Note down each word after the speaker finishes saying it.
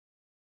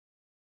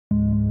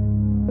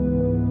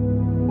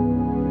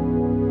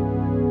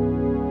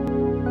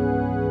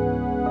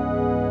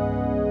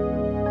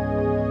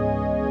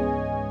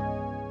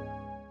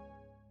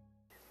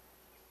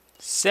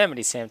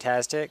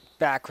Samtastic,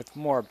 back with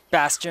more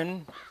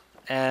Bastion,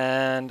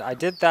 and I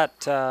did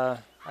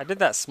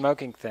that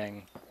smoking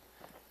thing,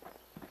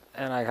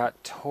 and I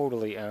got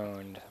totally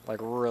owned, like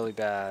really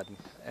bad.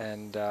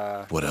 And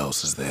what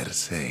else is there to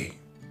say?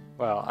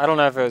 well, I don't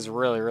know if it was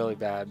really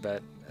bad,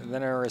 but then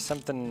there was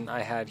something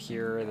I had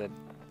here that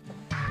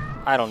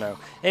I don't know.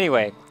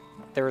 Anyway,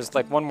 there was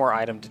like one more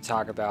item to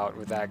talk about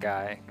with that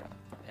guy,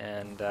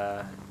 and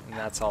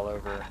that's all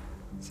over.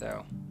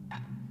 So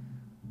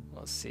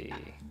we'll see.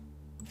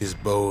 His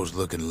bow's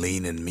looking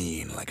lean and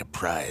mean like a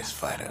prize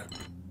fighter.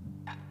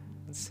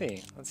 Let's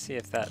see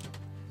if that,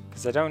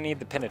 because I don't need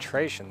the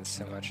penetrations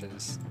so much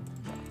as,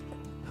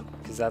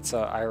 because that's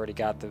I already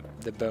got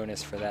the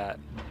bonus for that.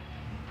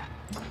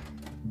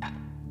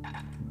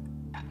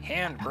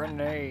 Hand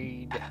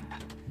grenade.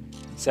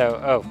 So,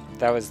 oh,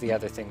 that was the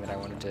other thing that I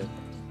wanted to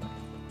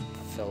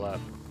fill up.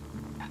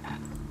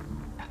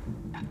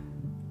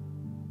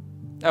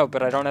 Oh,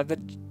 but I don't have the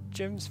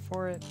gems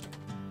for it.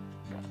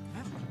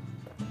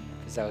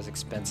 Because that was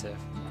expensive.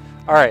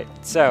 Alright,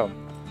 so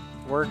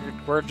we're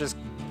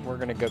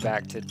gonna go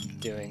back to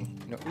doing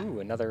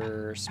ooh,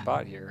 another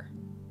spot here.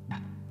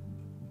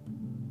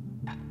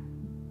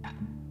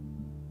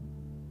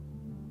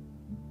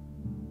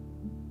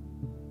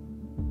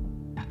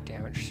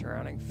 Damage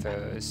surrounding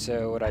foes.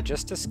 So what I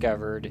just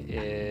discovered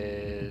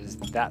is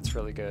that's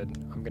really good.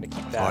 I'm gonna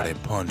keep that. Party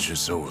punch is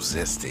so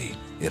zesty,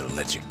 it'll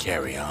let you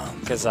carry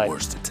on through the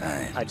worst of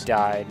times. I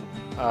died.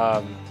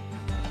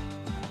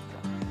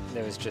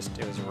 It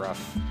was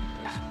rough.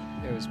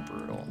 It was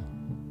brutal.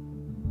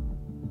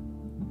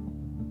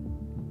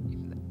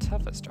 Even the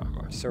toughest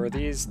armor. So are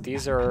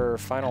these are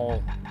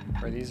final,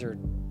 or these are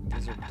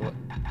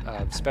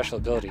special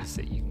abilities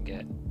that you can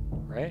get,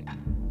 right?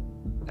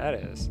 That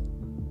is.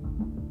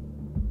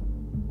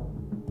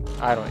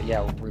 I don't.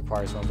 Yeah,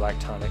 requires one black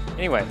tonic.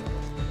 Anyway,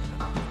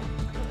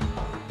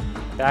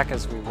 back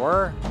as we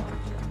were.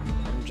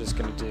 I'm just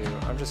gonna do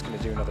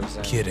another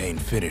zone. Kid ain't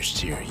finished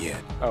here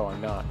yet. Oh, I'm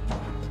not.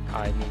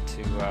 I need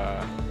to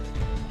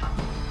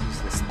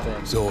use this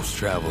thing. Zolf's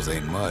travels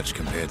ain't much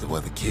compared to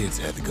what the kids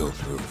had to go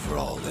through for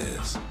all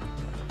this.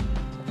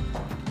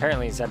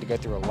 Apparently he's had to go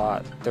through a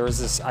lot. There was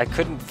this, I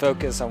couldn't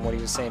focus on what he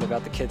was saying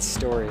about the kid's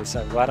story,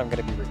 so I'm glad I'm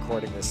going to be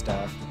recording this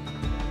stuff.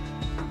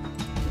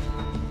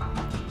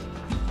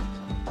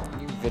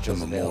 The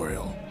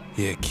memorial.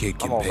 Here, kid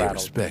can pay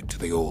respect to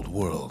the old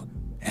world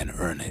and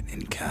earn it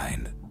in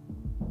kind.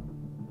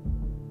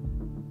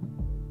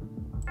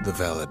 The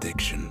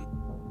valediction.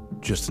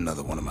 Just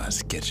another one of my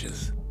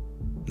sketches.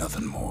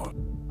 Nothing more.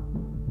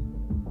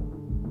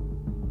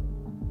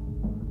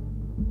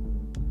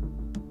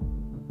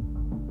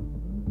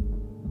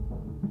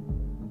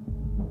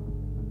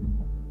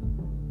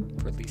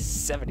 For at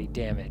least 70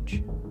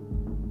 damage.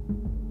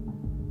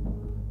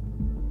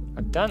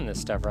 I've done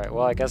this stuff right.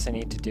 Well, I guess I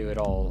need to do it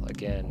all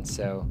again.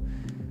 So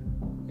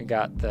we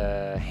got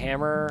the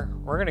hammer.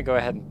 We're going to go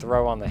ahead and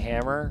throw on the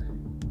hammer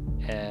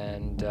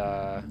and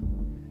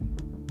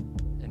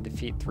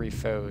defeat 3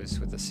 foes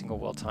with a single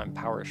well-timed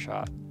power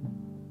shot.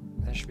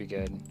 That should be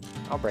good.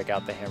 I'll break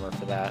out the hammer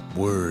for that.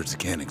 Words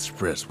can't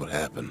express what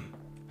happened,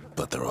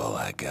 but they're all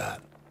I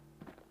got.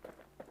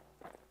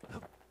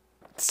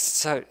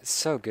 So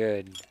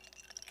good.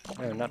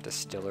 No, not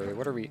distillery.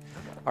 What are we?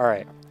 All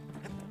right.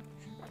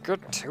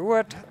 Get to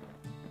it.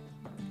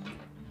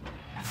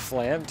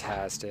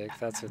 Flamtastic.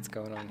 That's what's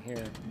going on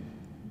here.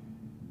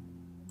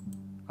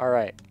 All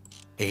right.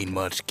 Ain't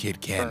much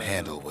kid can't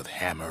handle with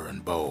hammer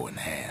and bow in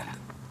hand.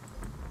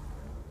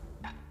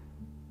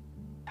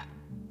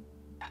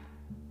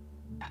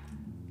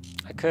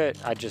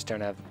 I just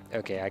don't have,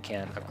 okay, I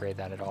can't upgrade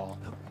that at all.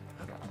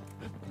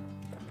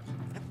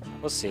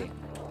 We'll see.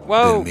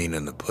 Whoa! Been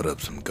meaning to put up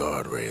some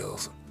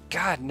guardrails.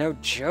 God, no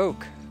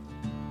joke.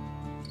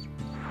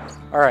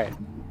 Alright.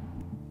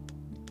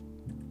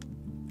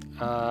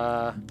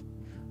 Oh,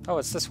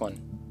 it's this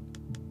one.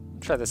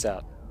 Try this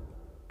out.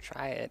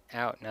 Try it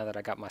out now that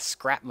I got my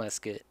scrap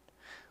musket.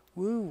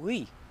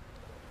 Woo-wee.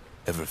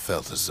 Ever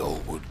felt a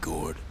Zolwood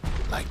gourd?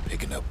 Like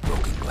picking up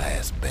broken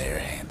glass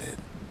barehanded?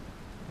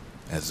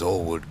 At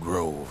Zolwood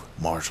Grove,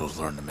 marshals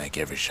learn to make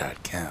every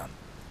shot count.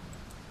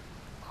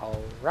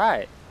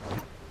 Alright.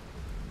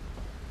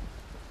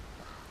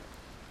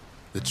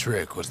 The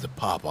trick was to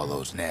pop all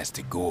those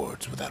nasty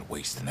gourds without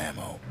wasting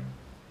ammo.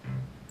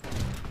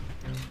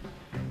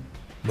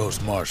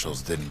 Most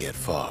marshals didn't get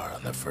far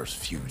on their first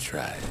few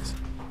tries.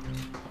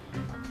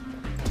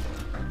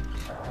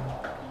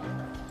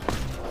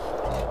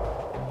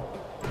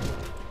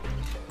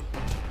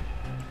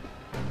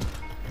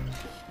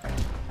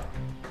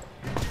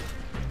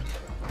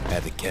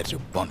 Had to catch a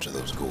bunch of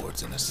those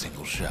gourds in a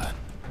single shot.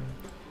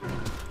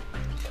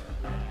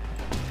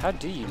 How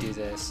do you do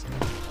this?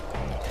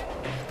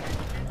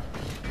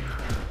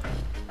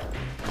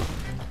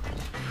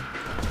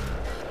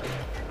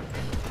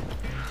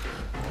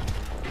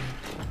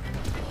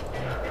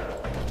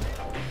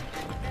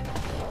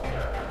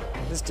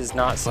 This does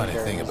not seem Funny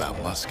very thing useful.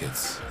 about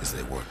muskets is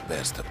they work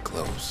best up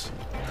close.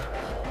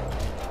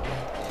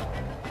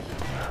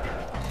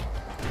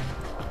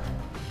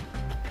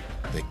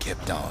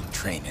 dawn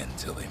training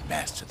until they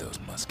master those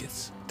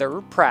muskets.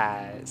 Third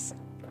prize.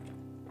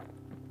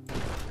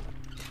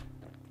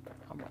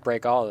 I'm gonna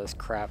break all of this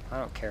crap. I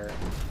don't care.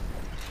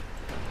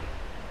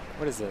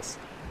 What is this?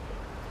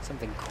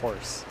 Something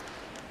coarse.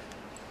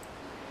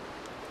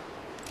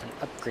 An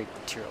upgrade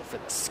material for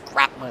the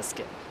scrap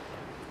musket.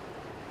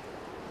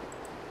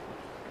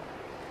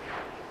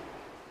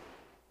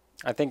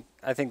 I think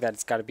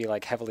that's got to be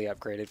like heavily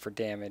upgraded for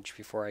damage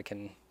before I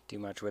can do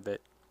much with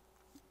it.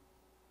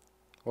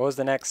 What was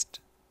the next?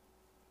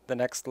 The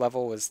next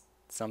level was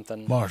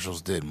something.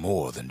 Marshals did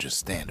more than just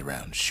stand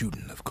around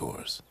shooting, of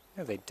course.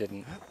 No, they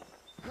didn't.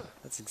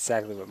 That's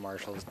exactly what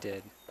marshals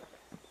did.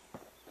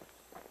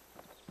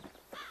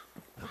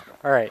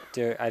 All right,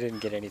 I didn't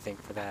get anything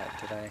for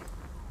that, did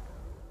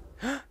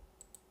I?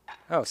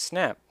 Oh,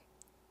 snap.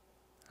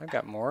 I've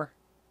got more.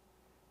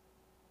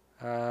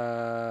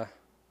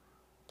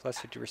 Plus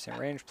 50%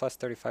 range, plus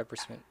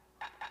 35%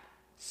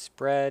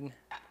 spread.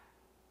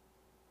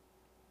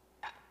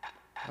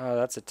 Oh,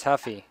 that's a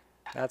toughie.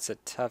 That's a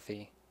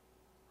toughie.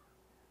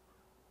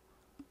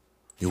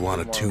 You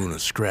want to tune a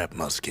scrap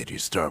musket, you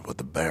start with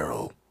the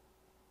barrel.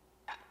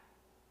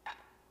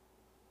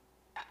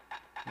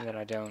 And then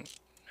I don't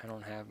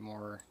have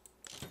more.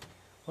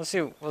 We'll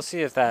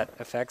see if that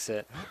affects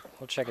it.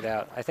 We'll check it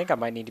out. I think I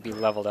might need to be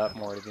leveled up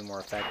more to be more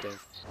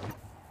effective.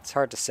 It's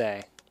hard to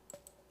say.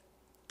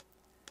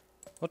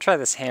 We'll try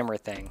this hammer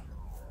thing.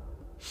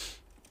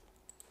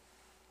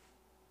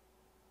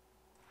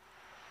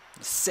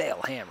 The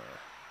sail hammer.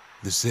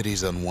 The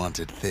city's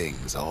unwanted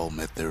things all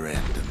met their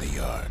end in the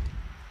yard.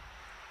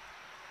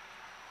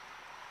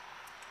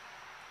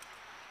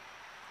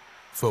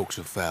 Folks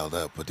who fouled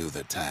up will do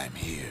their time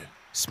here,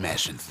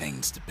 smashing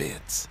things to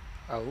bits.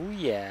 Oh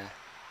yeah.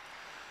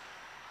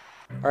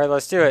 Alright,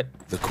 let's do it.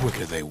 The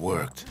quicker they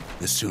worked,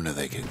 the sooner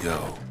they could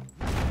go.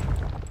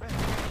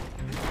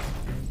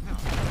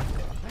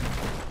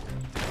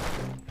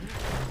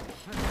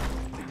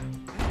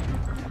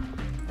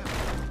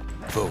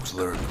 Folks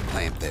learn to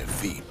plant their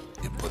feet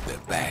and put their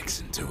backs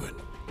into it.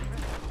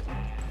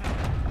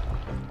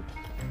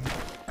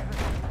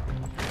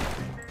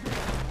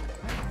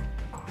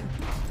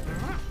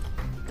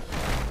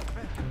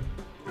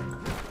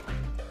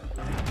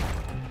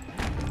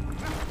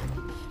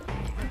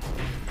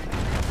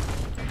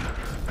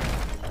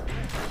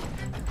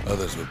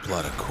 Others would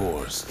plot a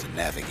course to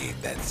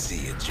navigate that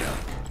sea of junk.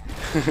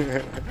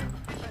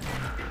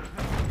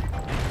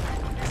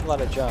 It's a lot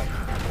of junk.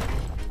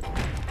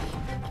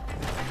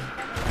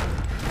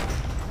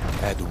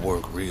 Had to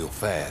work real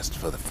fast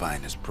for the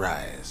finest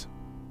prize.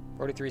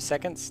 43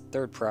 seconds,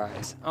 third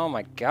prize. Oh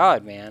my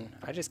god, man.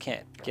 I just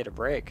can't get a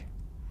break.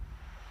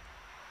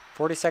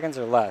 40 seconds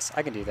or less.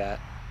 I can do that.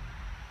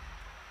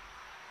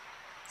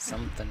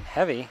 Something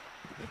heavy.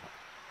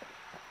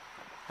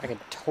 I can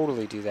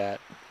totally do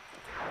that.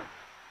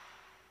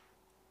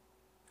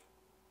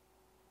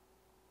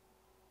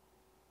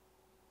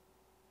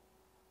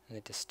 And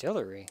the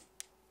distillery.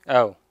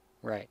 Oh,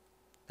 right.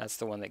 That's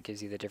the one that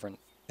gives you the different.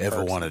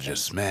 Ever want to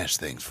just smash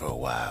things for a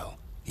while?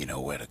 You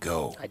know where to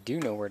go. I do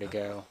know where to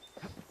go.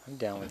 I'm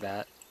down with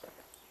that.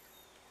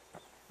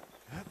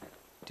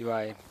 Do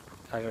I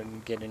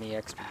didn't get any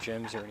extra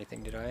gems or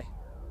anything, did I?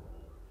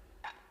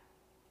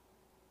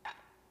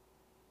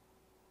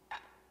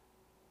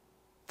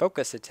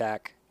 Focus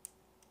attack.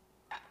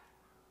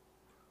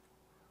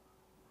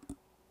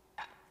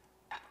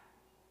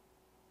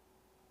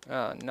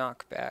 Oh,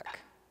 knockback.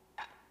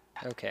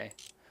 Okay.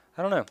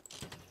 I don't know.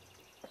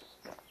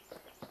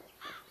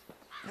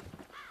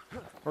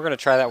 We're going to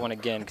try that one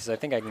again, because I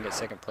think I can get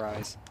second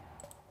prize.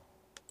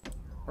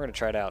 We're going to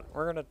try it out.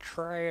 We're going to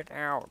try it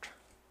out.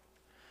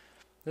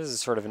 This is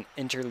sort of an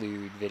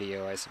interlude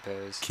video, I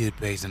suppose. Kid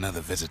pays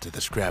another visit to the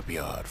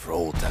scrapyard for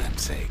old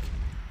time's sake.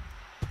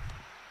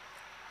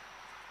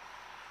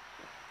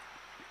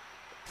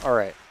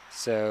 Alright,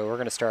 so we're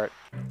going to start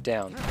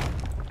down.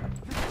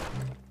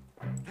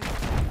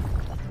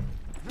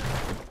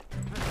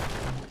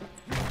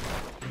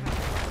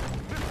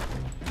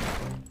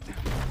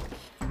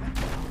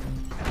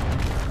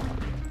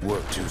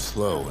 Worked too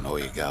slow and all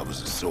you got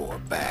was a sore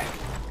back.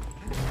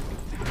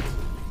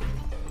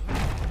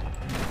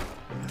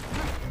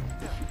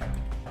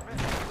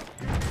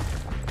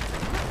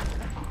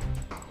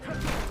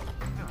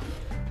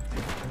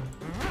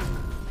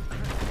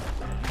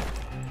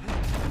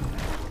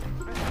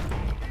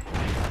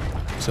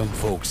 Some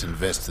folks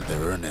invested their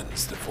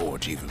earnings to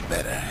forge even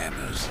better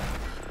hammers.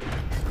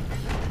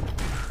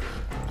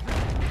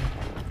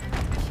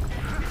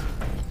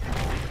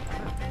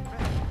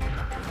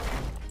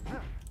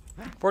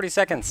 "40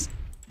 seconds.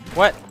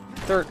 What?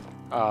 Third.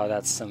 Oh,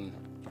 that's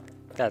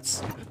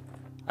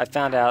I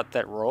found out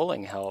that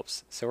rolling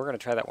helps, so we're going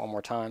to try that one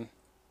more time.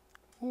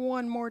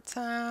 One more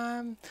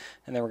time.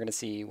 And then we're going to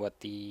see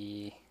what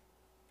the...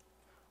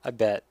 I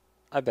bet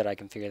I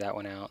can figure that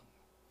one out.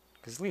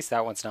 Because at least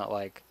that one's not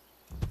like...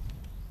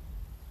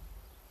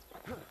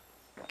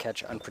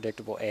 catch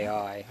unpredictable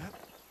AI.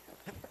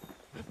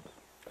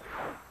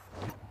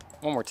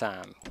 One more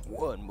time.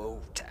 One more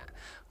time.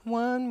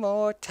 One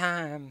more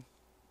time.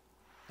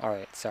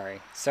 Alright,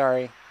 sorry.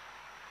 Sorry.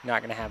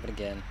 Not gonna happen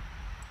again.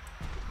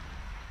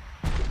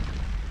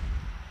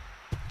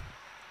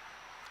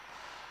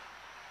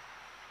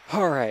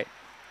 Alright.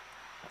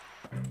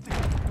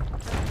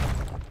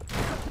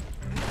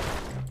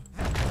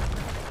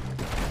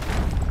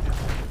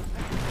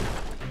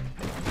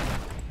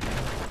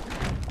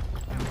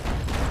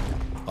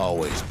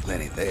 Always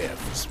plenty there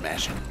for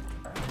smashing.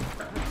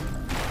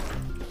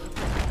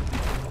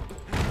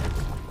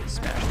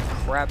 Smash the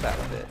crap out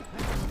of it.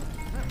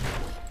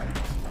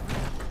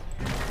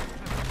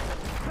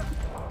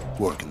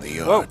 Working the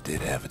yard Whoa.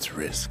 did have its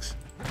risks.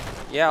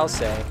 Yeah, I'll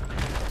say.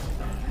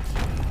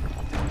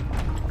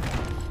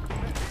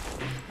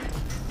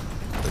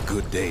 A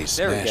good day's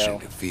There we go. smashing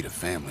could feed a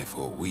family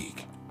for a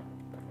week.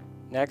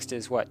 Next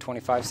is what,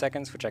 25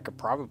 seconds, which I could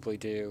probably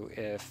do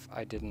if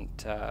I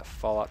didn't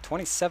fall out.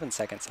 27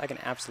 seconds, I can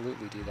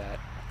absolutely do that.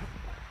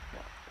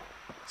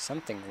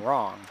 Something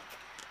wrong.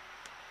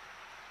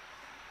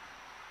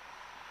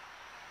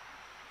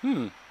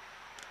 I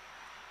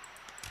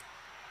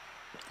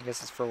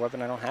guess it's for a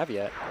weapon I don't have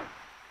yet.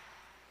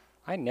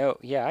 I know,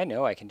 yeah, I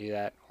know I can do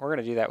that. We're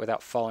gonna do that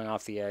without falling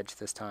off the edge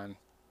this time.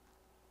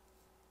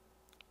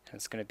 And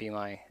it's gonna be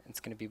my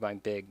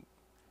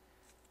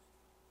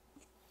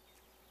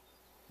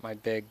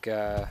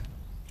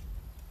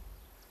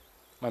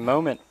my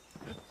moment.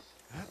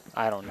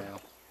 I don't know.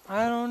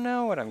 I don't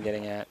know what I'm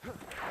getting at.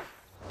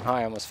 Oh,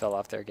 I almost fell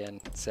off there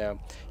again. So,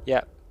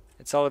 yeah,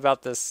 it's all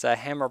about this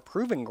hammer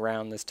proving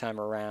ground this time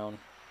around.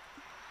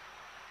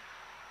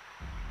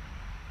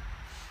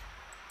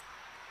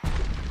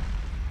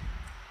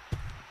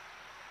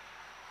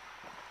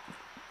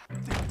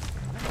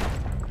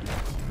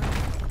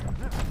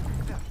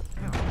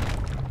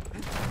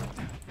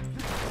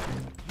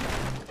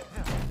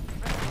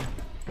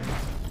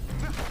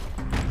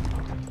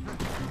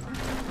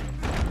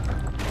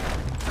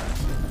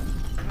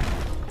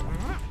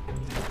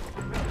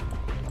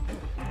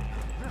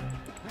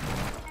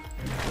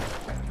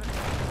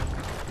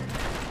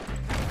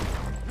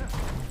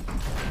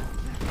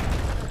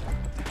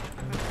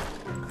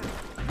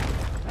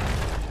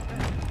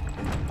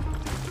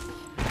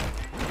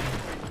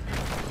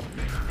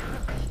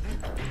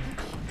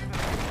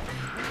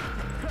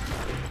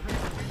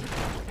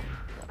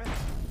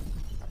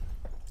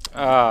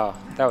 Oh,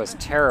 that was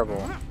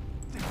terrible.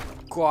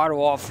 God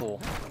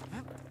awful.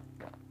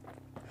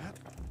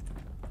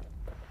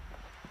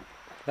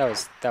 That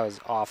was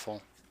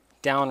awful.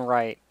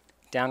 Downright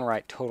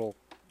total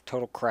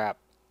crap.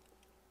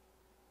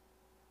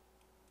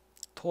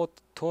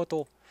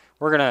 Total.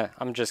 I'm gonna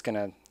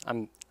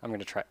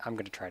try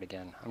it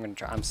again.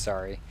 I'm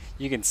sorry.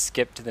 You can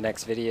skip to the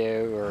next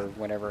video or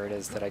whenever it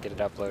is that I get it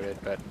uploaded,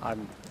 but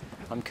I'm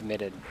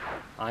committed.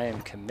 I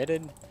am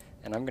committed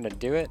and I'm gonna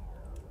do it.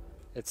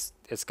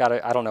 It's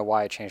gotta, I don't know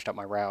why I changed up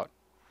my route.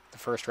 The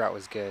first route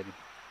was good.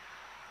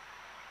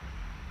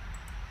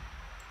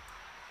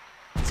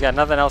 He's got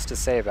nothing else to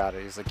say about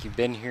it. He's like, you've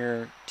been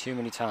here too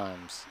many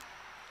times.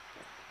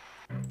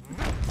 And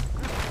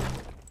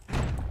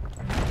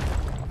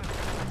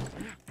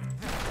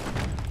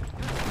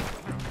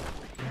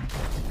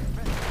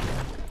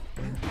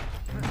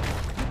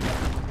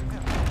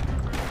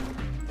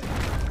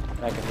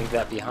I can leave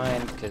that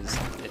behind because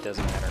it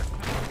doesn't matter.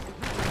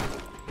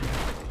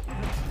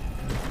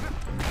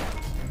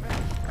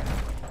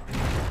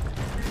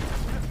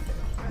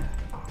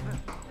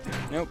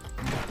 Nope.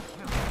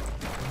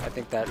 I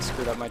think that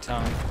screwed up my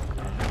time.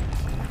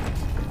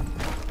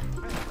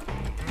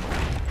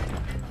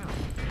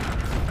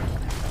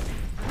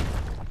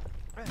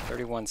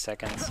 "31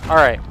 seconds. All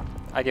right,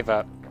 I give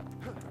up.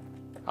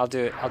 I'll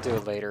do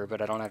it later,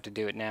 but I don't have to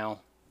do it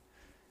now.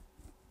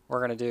 We're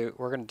gonna do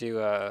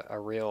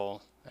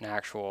an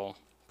actual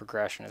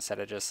progression instead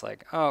of just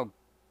like, oh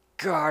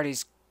God,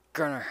 he's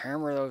gonna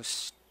hammer those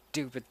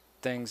stupid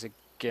things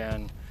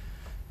again.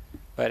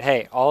 But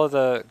hey, all of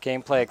the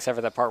gameplay except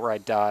for that part where I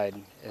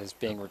died is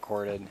being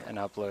recorded and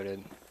uploaded.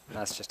 And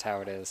that's just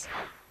how it is.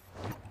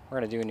 We're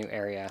gonna do a new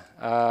area.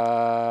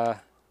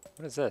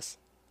 What is this?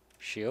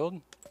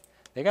 Shield?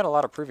 They got a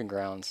lot of proving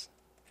grounds.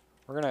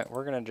 We're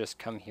gonna just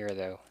come here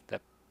though.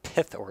 The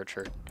Pith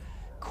Orchard.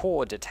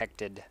 Core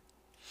detected.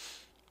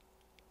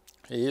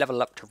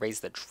 Level up to raise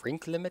the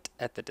drink limit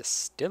at the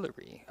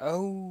distillery.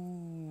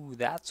 Oh,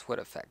 that's what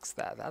affects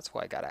that. That's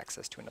why I got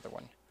access to another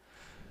one.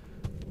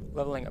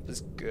 Leveling up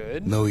is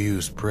good. No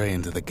use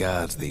praying to the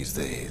gods these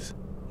days.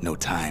 No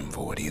time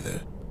for it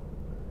either.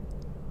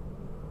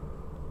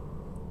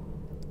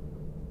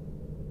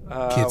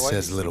 Kid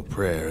says a little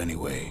prayer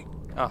anyway.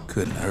 Oh.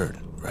 Couldn't hurt,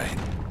 right?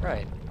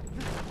 Right.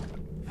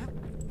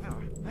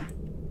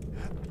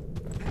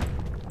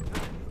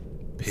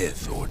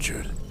 Pith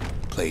Orchard.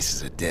 Place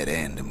is a dead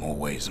end in more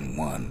ways than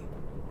one.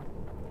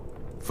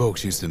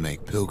 Folks used to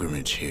make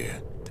pilgrimage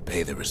here to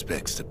pay their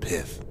respects to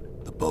Pith,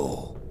 the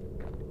bull.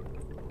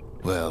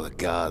 Well, the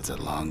gods are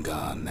long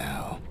gone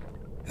now,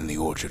 and the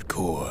orchard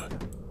core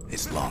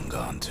is long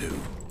gone too.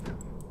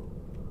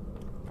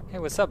 Hey,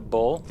 what's up,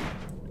 bull?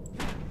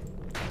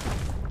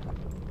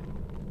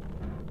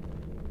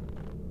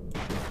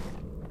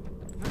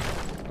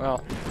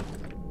 Well,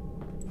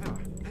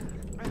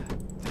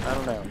 I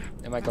don't know.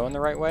 Am I going the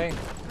right way?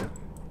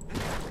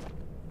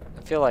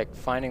 I feel like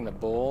finding the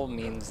bull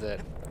means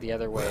that the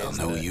other way is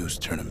no use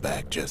turning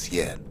back just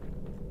yet.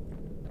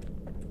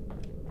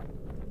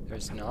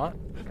 There's not?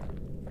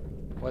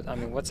 What? I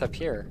mean, what's up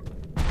here?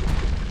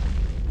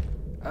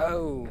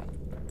 Oh!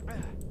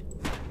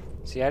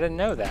 See, I didn't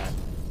know that.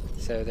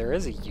 So there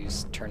is a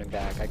use turning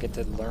back. I get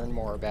to learn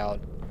more about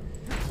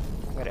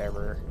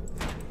whatever.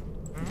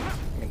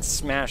 I can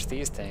smash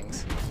these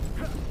things.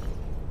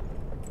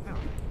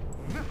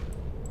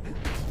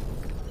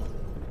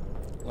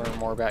 Learn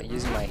more about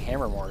using my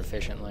hammer more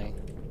efficiently.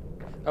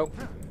 Oh.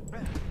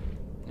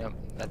 Nope,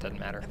 that doesn't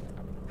matter.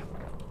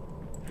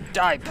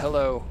 Die,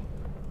 pillow!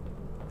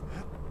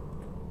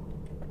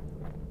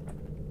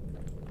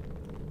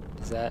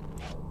 Does that...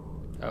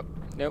 Oh,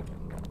 nope.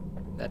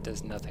 That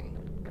does nothing.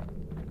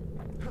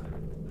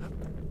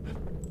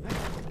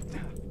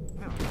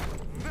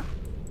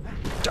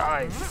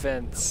 Die,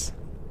 fence!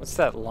 What's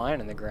that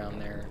line in the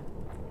ground there?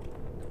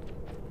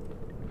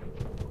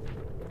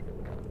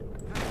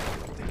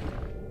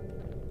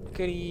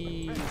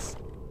 Goodies!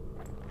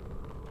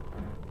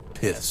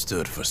 Pith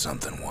stood for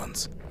something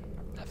once.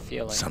 A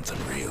feeling. Something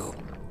real.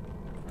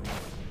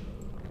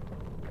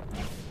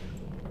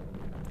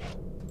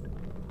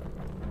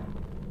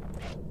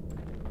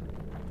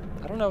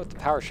 I don't know what the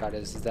power shot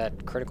is. Is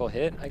that critical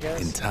hit, I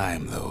guess? In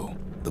time, though,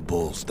 the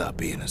bull stopped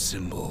being a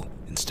symbol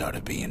and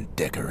started being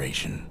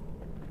decoration.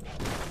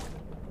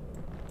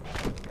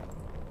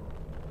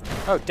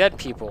 Oh, dead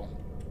people.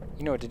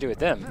 You know what to do with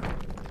them.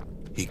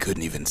 He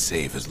couldn't even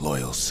save his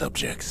loyal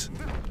subjects.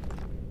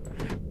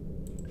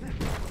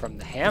 From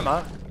the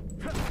hammer.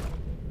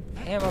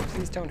 Hammer,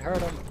 please don't hurt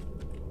him.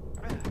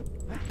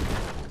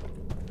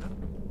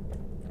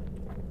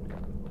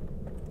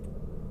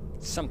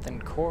 Something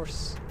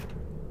coarse.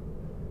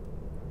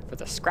 For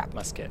the scrap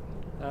musket.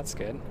 That's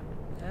good.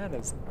 That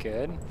is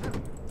good.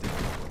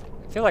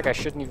 I feel like I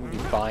shouldn't even be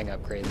buying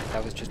upgrades.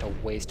 That was just a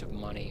waste of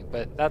money,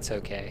 but that's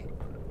okay.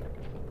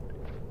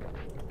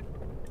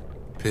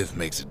 Pith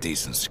makes a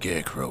decent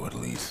scarecrow, at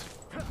least.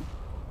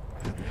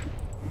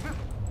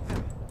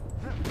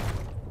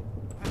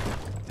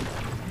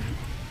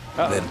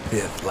 Then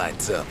Pith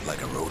lights up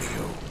like a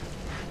rodeo.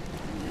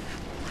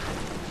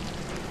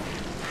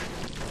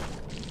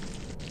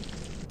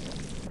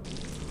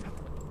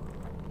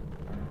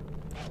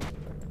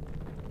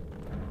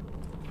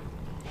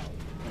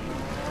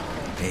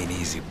 Ain't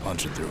easy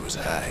punching through his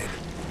hide.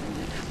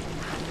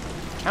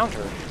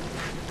 Counter.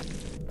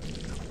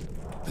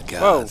 The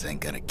gods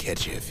ain't gonna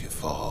catch you if you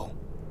fall.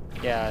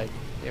 Yeah,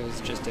 it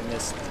was just a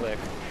misclick.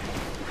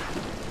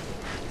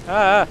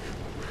 Ah!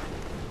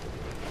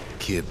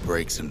 Kid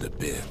breaks him to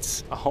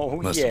bits.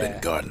 Oh, Must yeah. have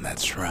been guarding that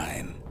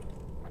shrine.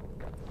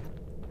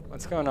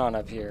 What's going on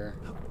up here?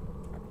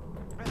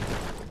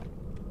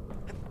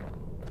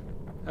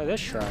 Oh, this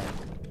shrine.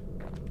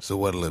 So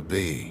what'll it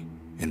be?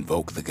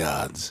 Invoke the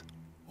gods?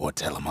 Or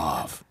tell them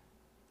off?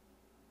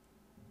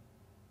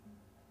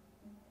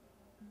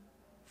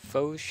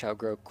 Foes shall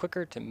grow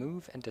quicker to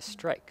move and to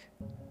strike.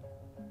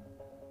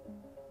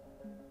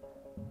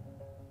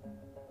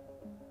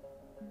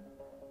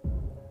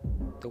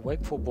 The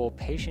wakeful bull,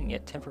 patient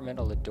yet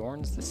temperamental,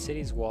 adorns the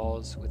city's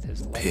walls with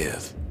his light.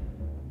 Pith.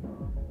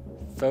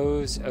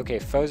 Foes, okay,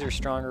 foes are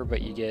stronger,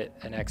 but you get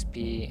an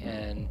XP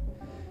and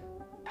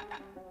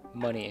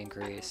money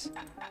increase.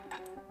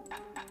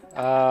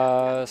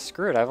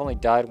 Screw it, I've only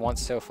died once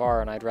so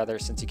far, and I'd rather,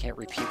 since you can't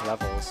repeat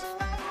levels.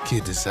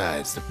 Kid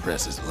decides to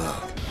press his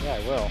luck. Yeah, I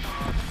will.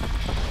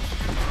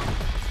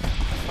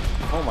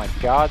 Oh my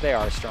god, they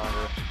are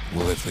stronger.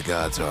 Well, if the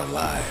gods are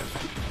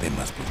alive, they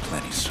must be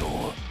plenty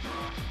sore.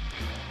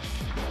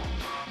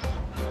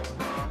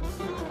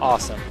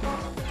 Awesome.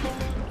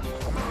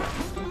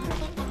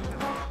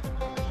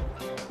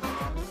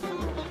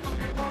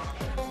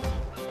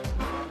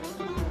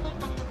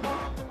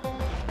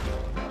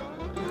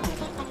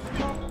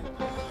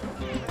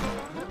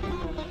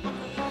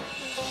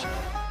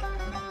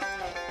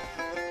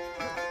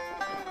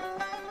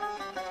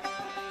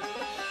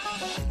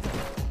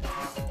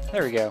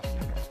 There we go.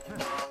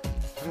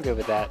 I'm good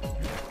with that.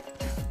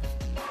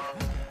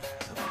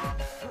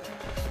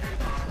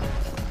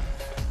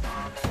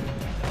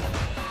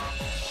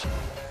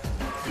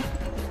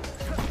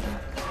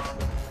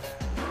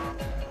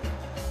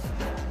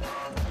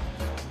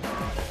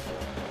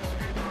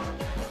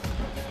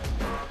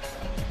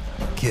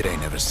 Kid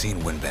ain't never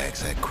seen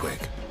windbags that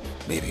quick.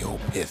 Maybe old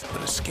Pith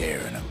put a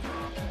scare in him.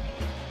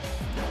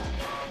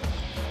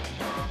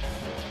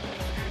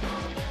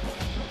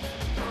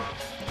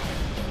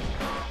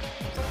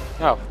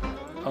 Oh,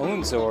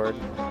 own Zord.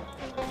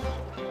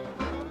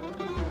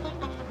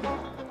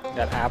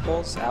 Got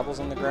apples. Apples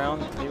on the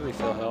ground. They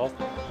refill health.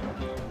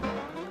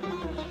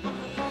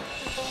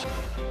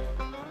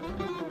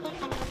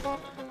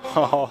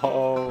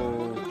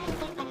 Oh.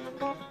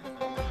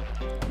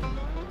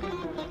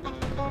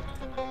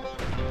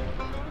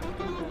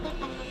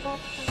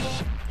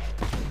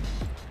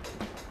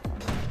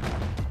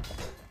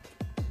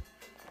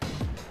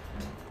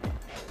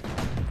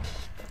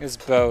 This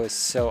bow is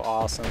so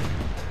awesome.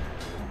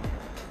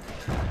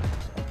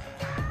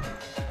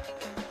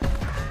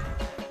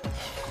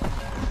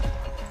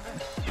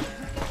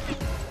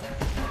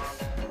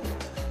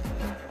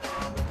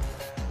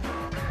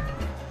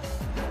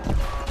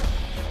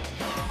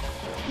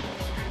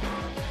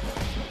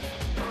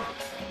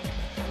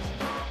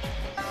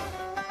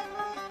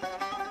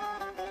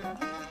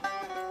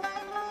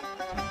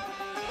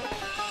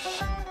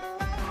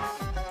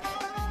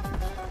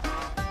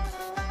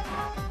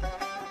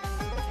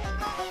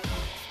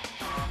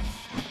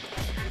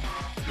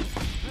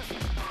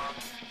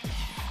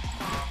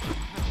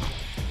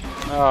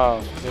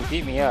 Oh, they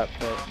beat me up,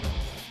 but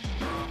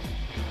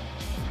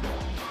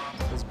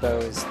this bow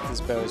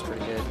is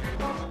pretty good.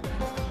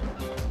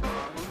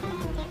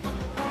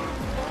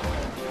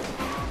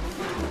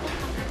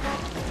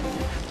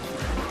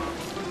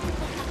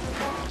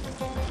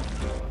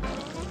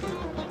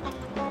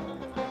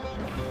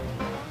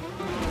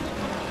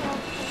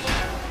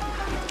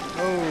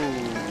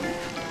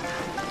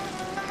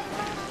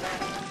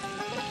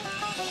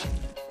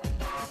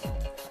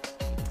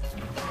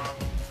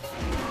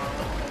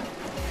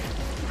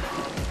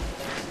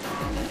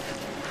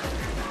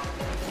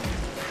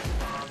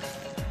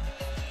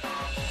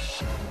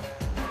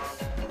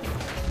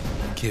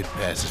 Kid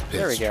passes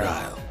There we Pitt's go.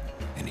 trial,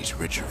 and he's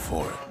richer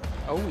for it.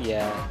 Oh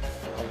yeah,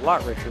 a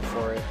lot richer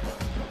for it.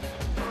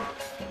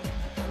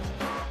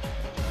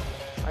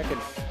 I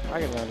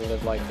could learn to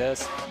live like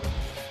this.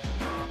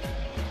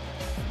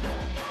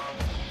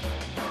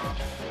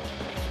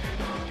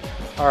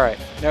 All right,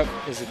 nope.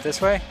 Is it this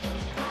way?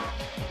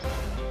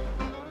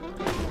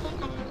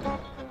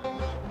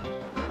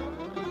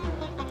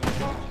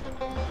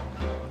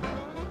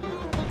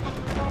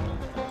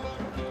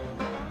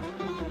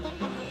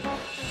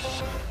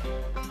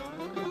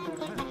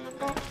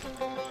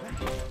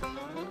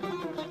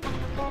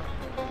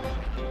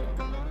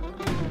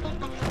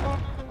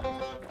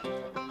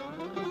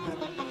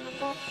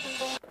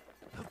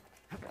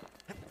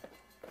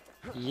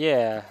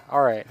 Yeah,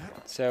 alright.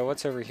 So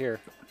what's over here?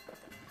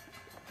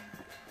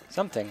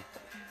 Something.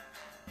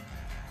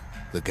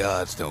 The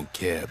gods don't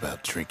care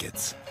about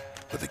trinkets,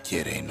 but the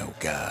kid ain't no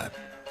god.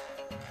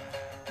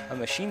 A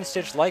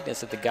machine-stitched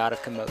likeness of the god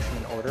of commotion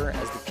and order.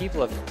 As the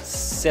people of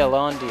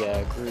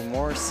Celandia grew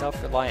more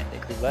self-reliant, they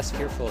grew less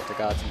fearful of the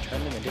gods and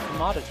turned them into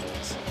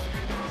commodities.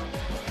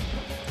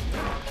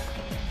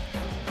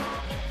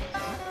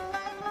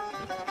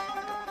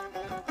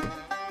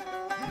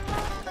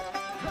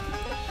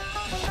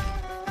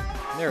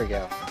 There we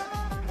go.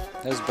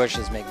 Those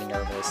bushes make me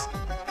nervous.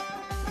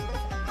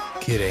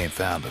 Kid ain't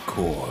found the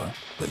core,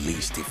 but at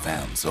least he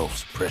found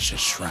Zolf's precious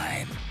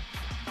shrine.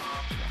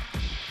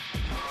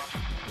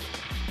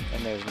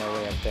 And there's no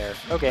way up there.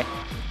 Okay.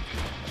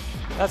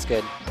 That's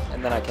good.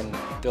 And then I can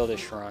build a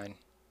shrine.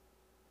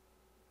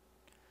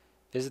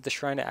 Visit the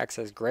shrine to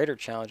access greater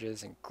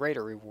challenges and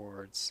greater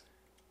rewards.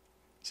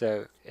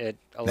 So it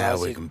allows Now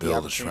you we can the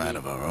build a shrine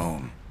opportunity of our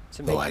own,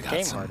 to though make I the got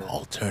game some harder.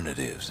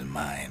 alternatives in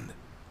mind.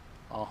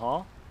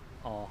 Uh-huh.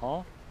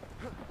 Uh-huh.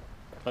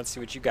 Let's see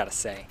what you gotta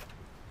say.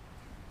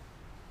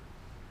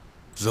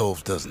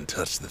 Zolf doesn't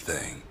touch the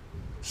thing.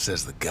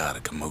 Says the god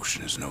of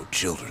commotion is no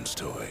children's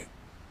toy.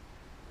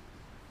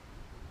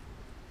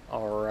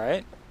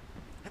 Alright.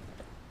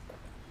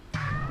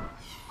 I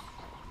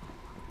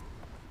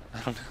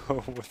don't know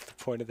what the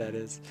point of that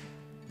is.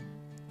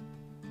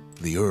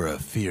 The Ura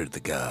feared the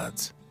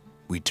gods.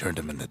 We turned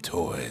them into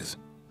toys,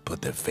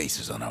 put their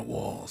faces on our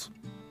walls.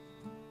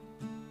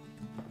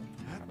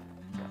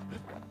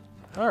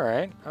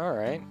 Alright,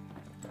 alright.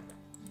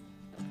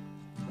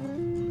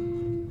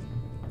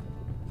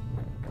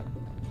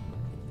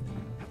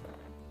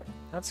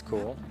 That's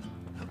cool.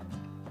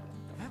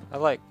 I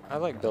like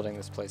building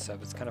this place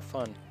up. It's kind of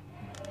fun.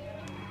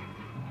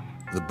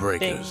 The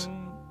breakers.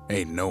 Ding.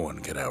 Ain't no one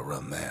could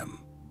outrun them.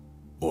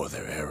 Or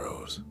their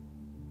arrows.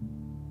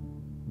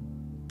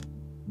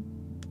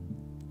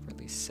 For at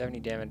least 70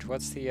 damage.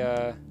 What's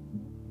the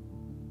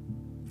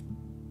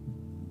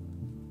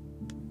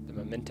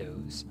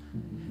mementos?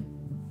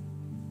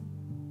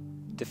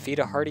 Defeat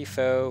a hardy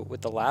foe with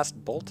the last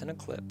bolt in a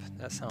clip.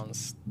 That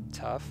sounds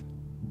tough.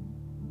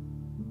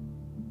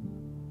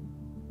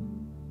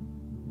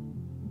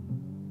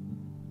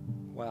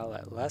 While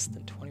at less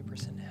than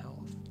 20%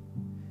 health.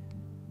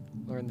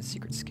 Learn the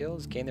secret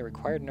skills. Gain the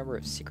required number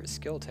of secret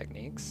skill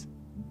techniques.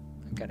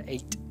 I've got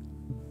 8.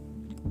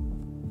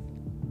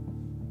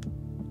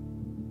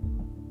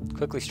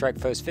 Quickly strike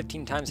foes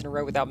 15 times in a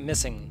row without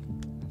missing.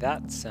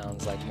 That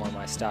sounds like more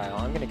my style.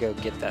 I'm gonna go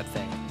get that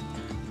thing.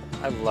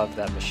 I love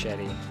that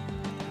machete.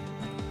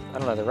 I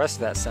don't know, the rest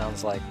of that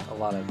sounds like a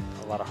lot of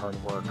hard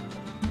work.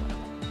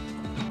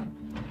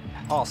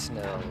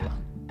 Arsenal.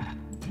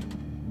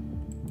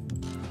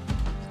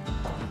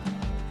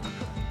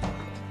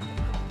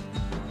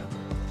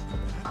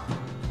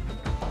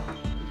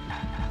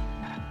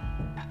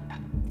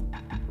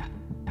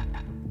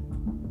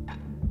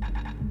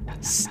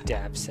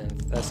 Stab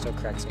synth. That still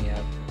cracks me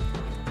up.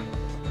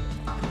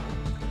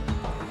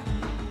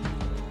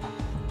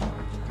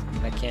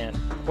 I can't.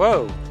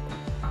 Whoa!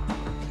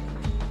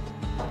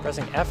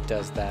 Pressing F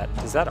does that.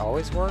 Does that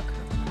always work?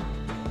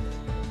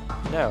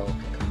 No.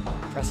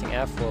 Pressing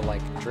F will,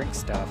 like, drink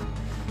stuff.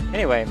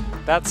 Anyway,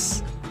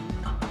 that's,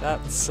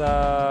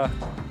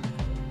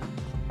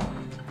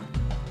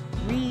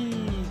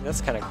 whee!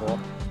 That's kind of cool.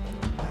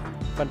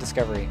 Fun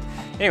discovery.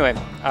 Anyway,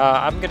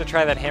 I'm gonna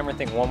try that hammer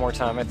thing one more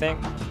time, I think,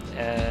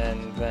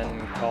 and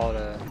then call it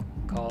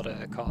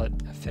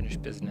a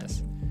finished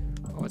business.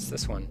 Oh, what's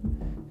this one?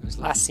 It was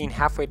last seen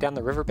halfway down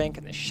the riverbank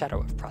in the shadow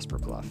of Prosper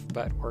Bluff,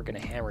 but we're gonna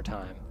hammer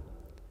time.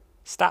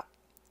 Stop.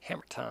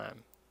 Hammer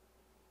time.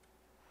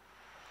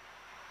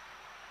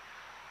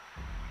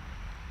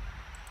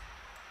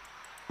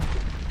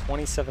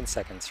 "27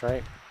 seconds,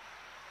 right?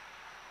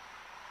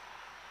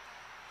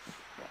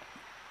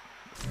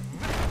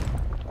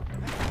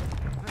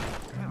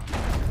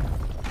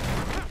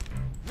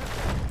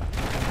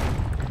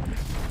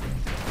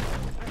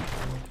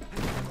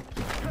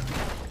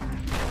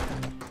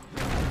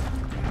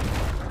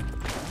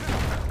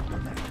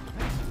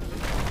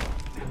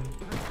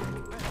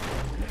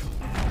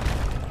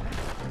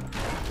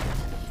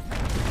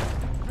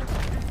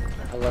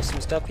 I left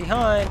some stuff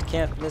behind.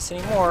 Can't miss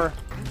any more.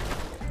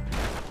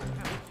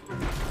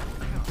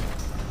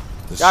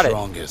 The Got it.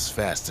 strongest,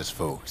 fastest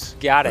folks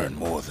Got it. earn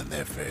more than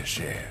their fair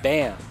share.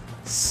 Bam.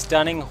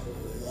 Stunning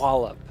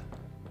wallop.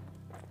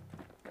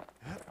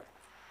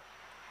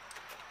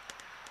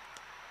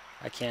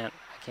 I can't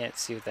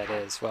see what that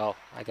is. Well,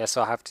 I guess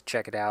I'll have to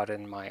check it out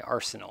in my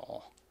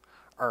arsenal.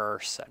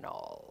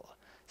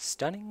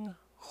 Stunning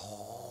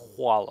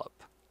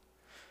wallop.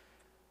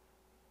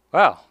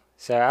 Wow.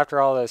 So after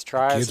all those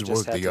tries, Kids I just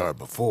worked had the to... yard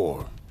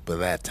before, but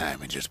that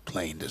time it just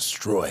plain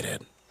destroyed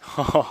it.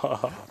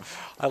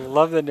 I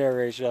love the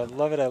narration. I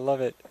love it. I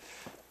love it.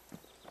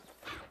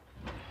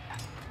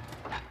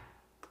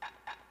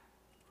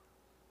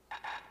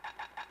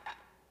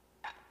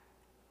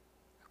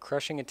 A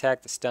crushing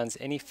attack that stuns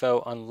any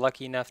foe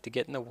unlucky enough to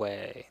get in the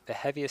way. The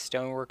heaviest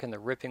stonework and the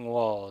ripping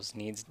walls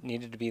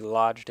needed to be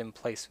lodged in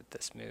place with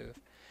this move.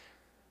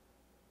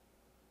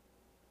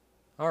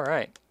 All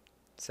right.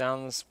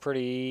 Sounds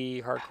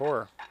pretty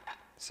hardcore.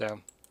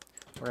 So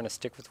we're gonna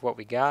stick with what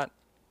we got,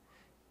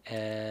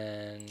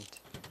 and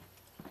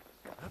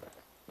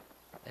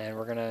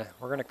we're gonna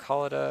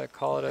call it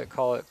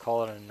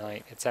a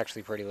night. It's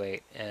actually pretty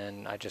late,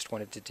 and I just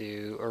wanted to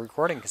do a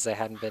recording because I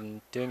hadn't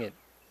been doing it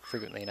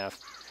frequently enough.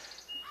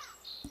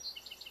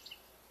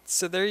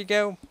 So there you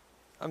go.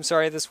 I'm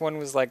sorry this one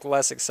was like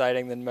less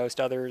exciting than most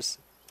others,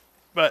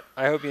 but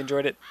I hope you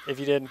enjoyed it. If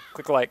you did,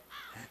 click like.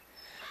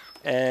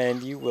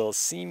 And you will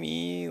see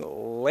me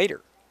later.